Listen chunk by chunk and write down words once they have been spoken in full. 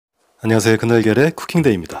안녕하세요. 큰달걀의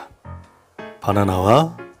쿠킹데이입니다.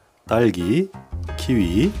 바나나와 딸기,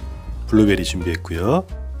 키위, 블루베리 준비했고요.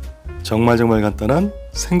 정말 간단한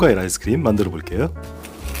생과일 아이스크림 만들어 볼게요.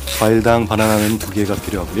 과일당 바나나는 2개가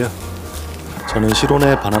필요하고요. 저는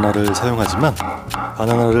실온의 바나나를 사용하지만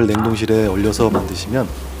바나나를 냉동실에 얼려서 만드시면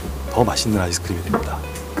더 맛있는 아이스크림이 됩니다.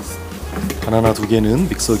 바나나 2개는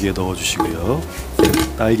믹서기에 넣어주시고요.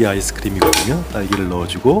 딸기 아이스크림이거든요. 딸기를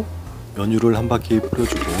넣어주고 면유를 한 바퀴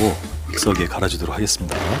뿌려주고 믹서기에 갈아주도록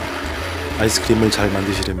하겠습니다. 아이스크림을 잘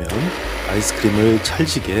만드시려면 아이스크림을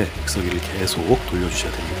찰지게 믹서기를 계속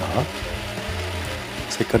돌려주셔야 됩니다.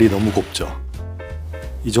 색깔이 너무 곱죠?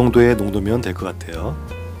 이 정도의 농도면 될 것 같아요.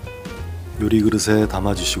 요리 그릇에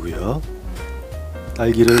담아주시고요.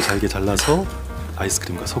 딸기를 잘게 잘라서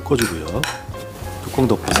아이스크림과 섞어주고요. 뚜껑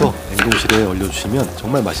덮어서 냉동실에 얼려주시면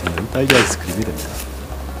정말 맛있는 딸기 아이스크림이 됩니다.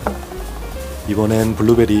 이번엔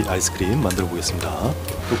블루베리 아이스크림 만들어 보겠습니다.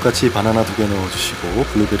 똑같이 바나나 2개 넣어주시고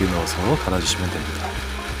블루베리 넣어서 갈아주시면 됩니다.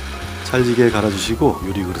 찰지게 갈아주시고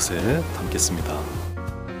요리 그릇에 담겠습니다.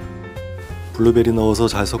 블루베리 넣어서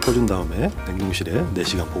잘 섞어준 다음에 냉동실에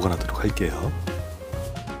 4시간 보관하도록 할게요.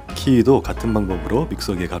 키위도 같은 방법으로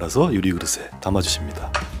믹서기에 갈아서 요리 그릇에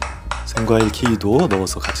담아주십니다. 생과일 키위도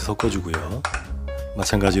넣어서 같이 섞어주고요.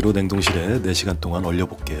 마찬가지로 냉동실에 4시간 동안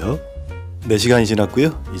얼려볼게요. 4시간이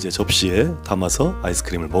지났고요. 이제 접시에 담아서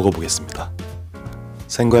아이스크림을 먹어보겠습니다.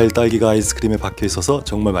 생과일 딸기가 아이스크림에 박혀 있어서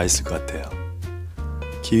정말 맛있을 것 같아요.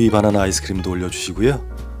 키위 바나나 아이스크림도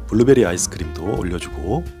올려주시고요. 블루베리 아이스크림도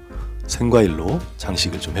올려주고 생과일로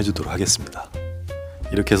장식을 좀 해주도록 하겠습니다.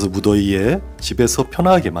 이렇게 해서 무더위에 집에서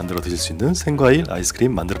편하게 만들어 드실 수 있는 생과일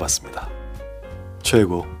아이스크림 만들어 봤습니다.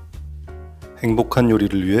 최고! 행복한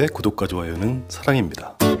요리를 위해 구독과 좋아요는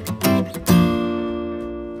사랑입니다.